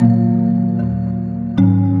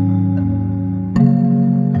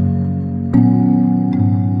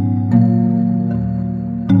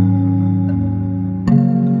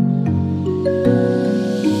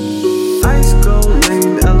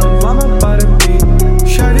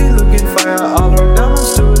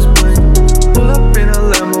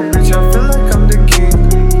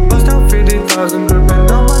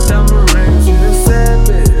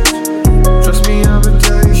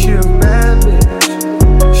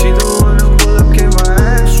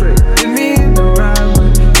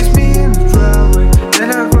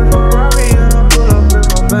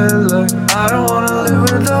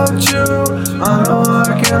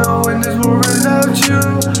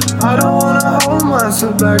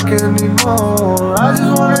myself back anymore. I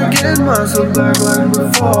just wanna get myself back like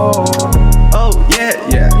before. Oh yeah,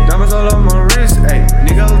 yeah, diamonds all on my wrist, ayy.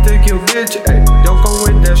 Nigga, I'll take your bitch, ayy. Don't come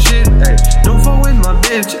with that shit, ayy. Don't fuck with my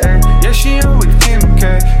bitch, ayy. Yeah, she on with Kim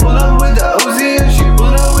K. Pull up with the Uzi and she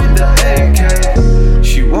pull up with the AK.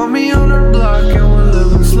 She want me on her block and we're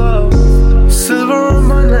living slow. Silver on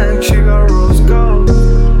my neck, she got rose gold.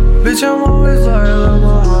 Bitch, I'm always loyal and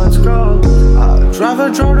my heart's cold. I drive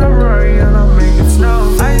a drone to worry and I make it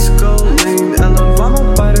snow. Ice cold, lean,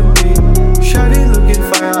 Alabama by the beat. Xiety looking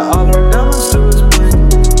fire, all her diamonds to his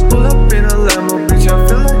bling. Pull up in a Lambo, bitch, I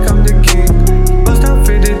feel like I'm the king. Bust down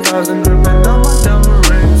 50,000, dripping on my diamond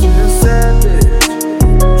ring. She a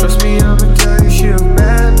savage. Trust me, I'ma tell you, she a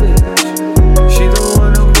bad bitch. She the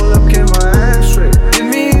one who pull up, get my ass straight. Get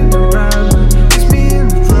me in the driveway, kiss me in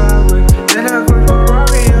the driveway. Then I go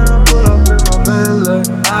Ferrari and I pull up in my Bentley.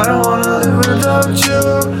 I don't wanna live without you.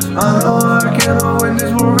 I know I cannot win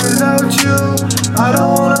this war without you. I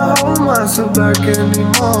don't wanna hold myself back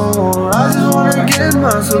anymore. I just wanna get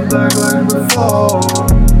myself back like before.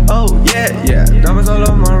 Oh yeah, yeah, diamonds all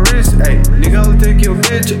on my wrist, ayy. Nigga, I'll take your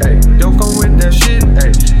bitch, ayy. Don't come with that shit,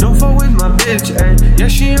 ayy. Don't fuck with my bitch, ayy. Yeah,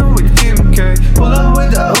 she on with Kim K. Pull up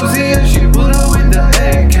with the Uzi and she pull up with the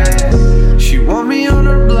AK. She want me on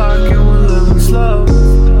her block and we're living slow.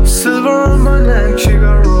 Silver on my neck, she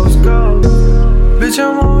got rose gold. Bitch,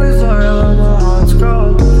 I'm always loyal and my heart's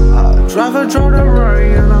cold. I drive a drone to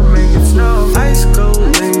worry and I make it snow. Ice cold.